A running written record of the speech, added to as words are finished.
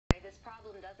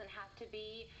problem doesn't have to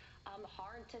be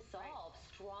hard to solve. Right.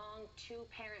 Strong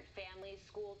two-parent families,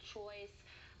 school choice,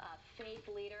 faith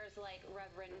leaders like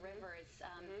Reverend Rivers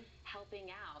helping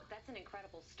out. That's an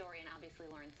incredible story, and obviously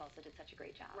Lauren Salsa did such a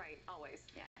great job. Right, always.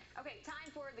 Yeah. Okay,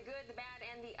 time for the good, the bad,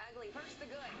 and the ugly. First, the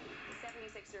good. The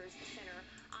 76ers center.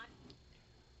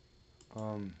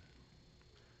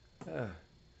 Yeah,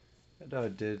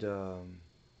 that did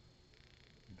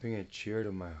bring a cheer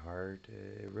to my heart.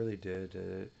 It really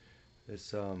did.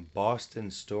 This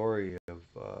Boston story of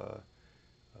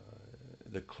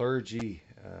the clergy,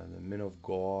 the men of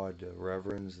God, the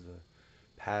reverends, the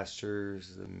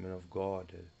pastors, the men of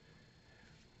God,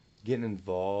 getting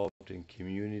involved in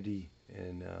community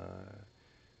and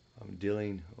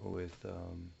dealing with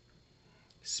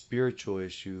spiritual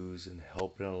issues and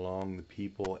helping along the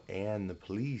people and the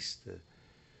police.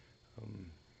 Um,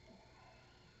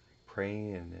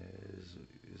 Praying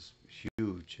is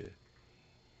huge.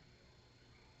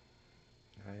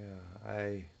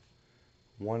 I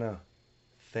want to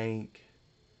thank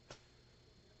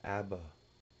Abba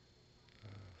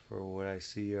for what I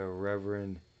see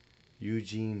Reverend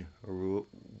Eugene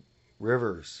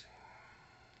Rivers.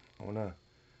 I want to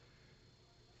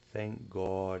thank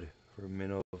God for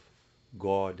men of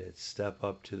God that step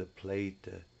up to the plate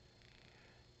to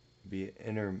be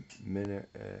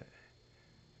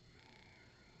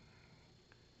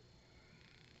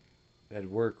that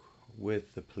work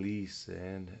with the police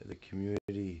and the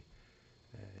community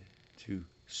to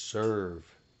serve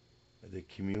the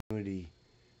community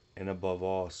and above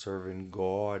all serving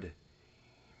God.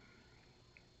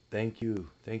 Thank you,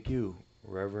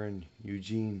 Reverend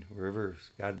Eugene Rivers.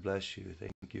 God bless you.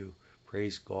 Thank you.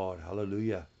 Praise God.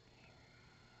 Hallelujah.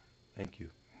 Thank you.